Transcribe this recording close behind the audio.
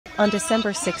On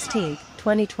December 16,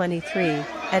 2023,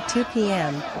 at 2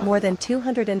 p.m., more than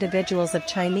 200 individuals of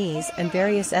Chinese and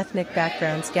various ethnic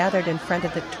backgrounds gathered in front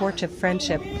of the Torch of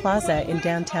Friendship Plaza in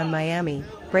downtown Miami,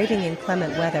 braving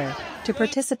inclement weather, to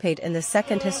participate in the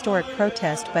second historic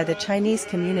protest by the Chinese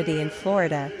community in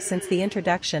Florida since the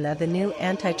introduction of the new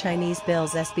anti-Chinese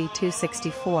bills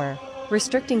SB264,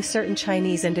 restricting certain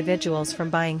Chinese individuals from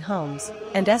buying homes,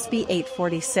 and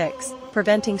SB846,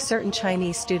 preventing certain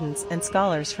Chinese students and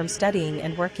scholars from studying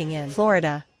and working in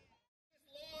Florida.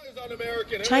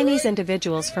 Chinese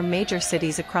individuals from major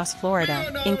cities across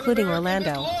Florida, including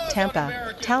Orlando,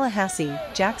 Tampa, Tallahassee,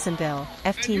 Jacksonville,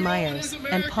 Ft. Myers,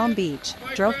 and Palm Beach,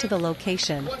 drove to the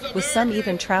location, with some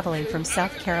even traveling from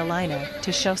South Carolina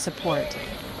to show support.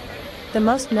 The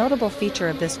most notable feature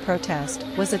of this protest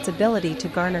was its ability to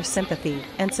garner sympathy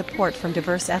and support from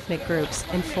diverse ethnic groups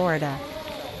in Florida.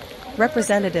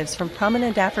 Representatives from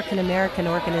prominent African American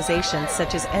organizations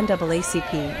such as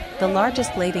NAACP, the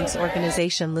largest Latinx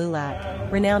organization LULAC,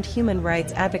 renowned human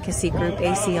rights advocacy group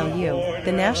ACLU,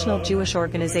 the National Jewish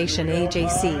Organization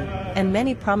AJC, and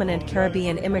many prominent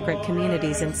Caribbean immigrant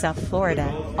communities in South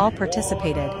Florida, all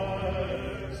participated,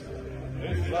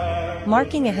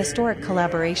 marking a historic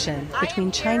collaboration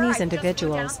between Chinese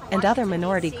individuals and other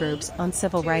minority groups on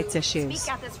civil rights issues.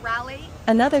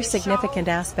 Another significant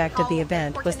aspect of the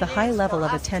event was the high level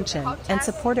of attention and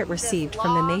support it received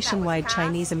from the nationwide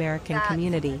Chinese American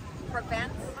community.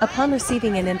 Upon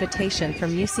receiving an invitation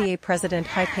from UCA President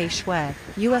Hai-Pei Shui,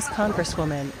 U.S.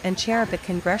 Congresswoman and chair of the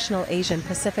Congressional Asian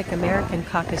Pacific American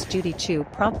Caucus Judy Chu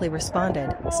promptly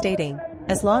responded, stating,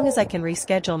 "As long as I can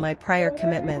reschedule my prior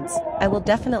commitments, I will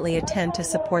definitely attend to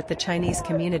support the Chinese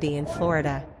community in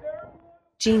Florida."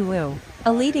 Jean Wu,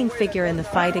 a leading figure in the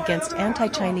fight against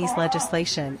anti-Chinese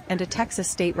legislation and a Texas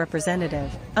state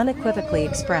representative, unequivocally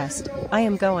expressed, "I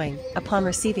am going," upon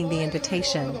receiving the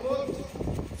invitation.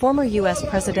 Former U.S.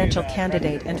 presidential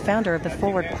candidate and founder of the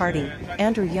Forward Party,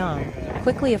 Andrew Yang,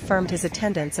 quickly affirmed his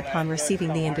attendance upon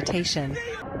receiving the invitation.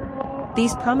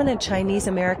 These prominent Chinese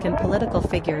American political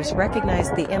figures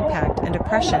recognized the impact and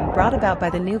oppression brought about by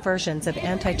the new versions of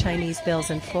anti-Chinese bills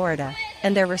in Florida,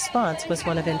 and their response was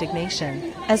one of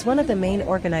indignation. As one of the main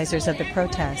organizers of the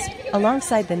protest,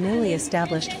 alongside the newly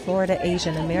established Florida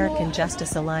Asian American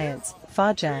Justice Alliance,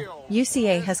 FAAJA,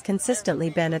 UCA has consistently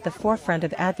been at the forefront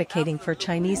of advocating for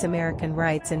Chinese American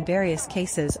rights in various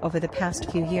cases over the past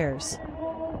few years.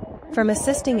 From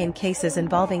assisting in cases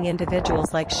involving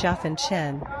individuals like Xiaofan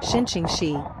Chen, Xinqing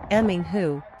Shi, Anming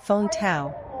Hu, Feng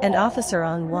Tao, and Officer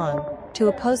Ong Wang, to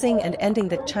opposing and ending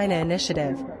the China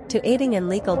Initiative, to aiding in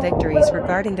legal victories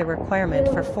regarding the requirement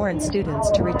for foreign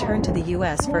students to return to the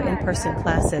U.S. for in-person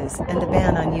classes and the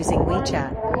ban on using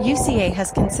WeChat, UCA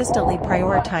has consistently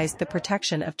prioritized the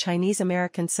protection of Chinese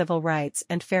American civil rights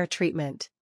and fair treatment.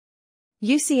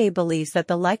 UCA believes that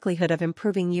the likelihood of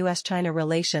improving U.S. China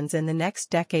relations in the next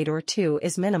decade or two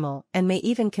is minimal and may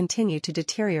even continue to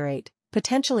deteriorate,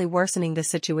 potentially worsening the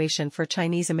situation for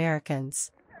Chinese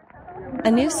Americans.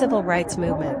 A new civil rights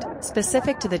movement,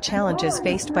 specific to the challenges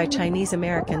faced by Chinese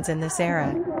Americans in this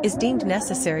era, is deemed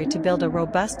necessary to build a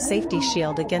robust safety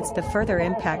shield against the further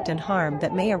impact and harm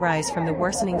that may arise from the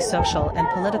worsening social and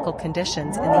political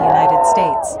conditions in the United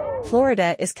States.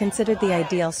 Florida is considered the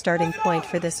ideal starting point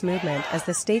for this movement as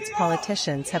the state's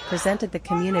politicians have presented the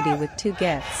community with two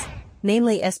gifts,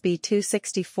 namely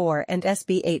SB264 and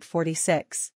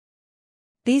SB846.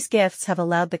 These gifts have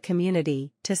allowed the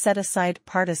community to set aside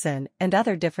partisan and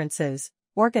other differences,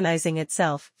 organizing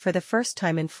itself for the first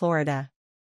time in Florida.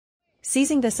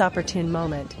 Seizing this opportune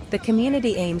moment, the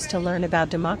community aims to learn about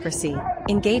democracy,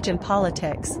 engage in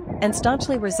politics, and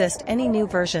staunchly resist any new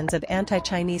versions of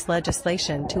anti-Chinese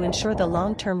legislation to ensure the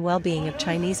long-term well-being of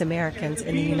Chinese Americans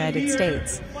in the United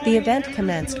States. The event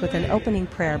commenced with an opening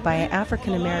prayer by an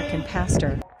African American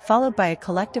pastor, followed by a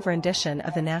collective rendition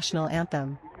of the national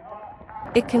anthem.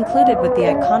 It concluded with the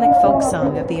iconic folk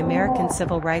song of the American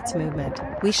Civil Rights Movement,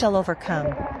 "We Shall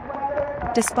Overcome."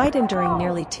 Despite enduring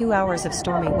nearly 2 hours of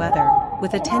stormy weather,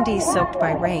 with attendees soaked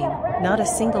by rain, not a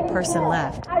single person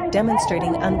left,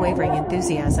 demonstrating unwavering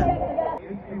enthusiasm.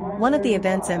 One of the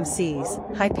event's MCs,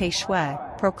 Hai-Pei Shui,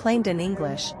 proclaimed in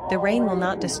English, "The rain will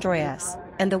not destroy us,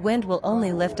 and the wind will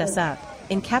only lift us up,"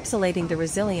 encapsulating the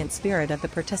resilient spirit of the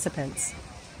participants.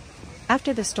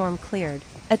 After the storm cleared,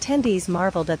 attendees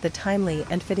marveled at the timely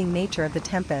and fitting nature of the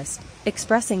tempest,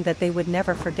 expressing that they would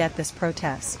never forget this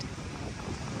protest.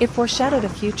 It foreshadowed a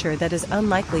future that is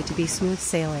unlikely to be smooth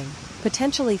sailing,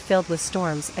 potentially filled with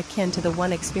storms akin to the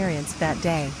one experienced that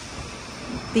day.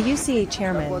 The UCA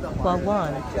chairman, Hua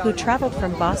Wang, who traveled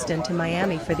from Boston to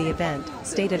Miami for the event,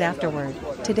 stated afterward,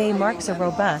 "Today marks a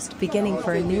robust beginning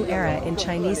for a new era in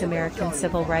Chinese-American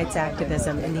civil rights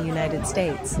activism in the United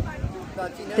States."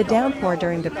 The downpour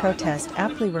during the protest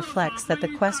aptly reflects that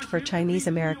the quest for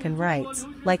Chinese-American rights,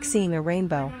 like seeing a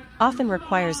rainbow, often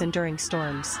requires enduring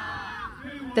storms.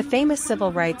 The famous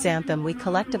civil rights anthem we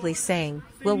collectively sang,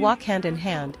 "We'll walk hand in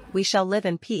hand, we shall live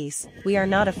in peace, we are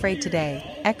not afraid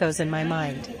today," echoes in my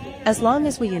mind. As long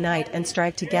as we unite and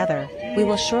strive together, we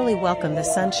will surely welcome the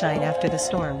sunshine after the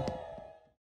storm.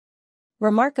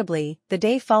 Remarkably, the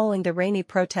day following the rainy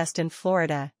protest in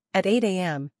Florida, at 8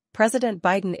 a.m., President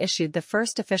Biden issued the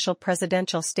first official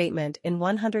presidential statement in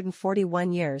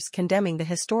 141 years condemning the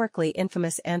historically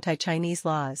infamous anti-Chinese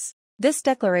laws. This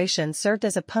declaration served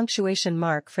as a punctuation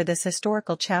mark for this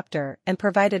historical chapter and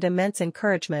provided immense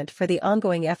encouragement for the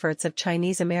ongoing efforts of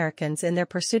Chinese Americans in their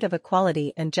pursuit of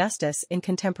equality and justice in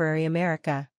contemporary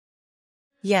America.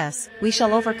 Yes, we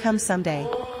shall overcome someday.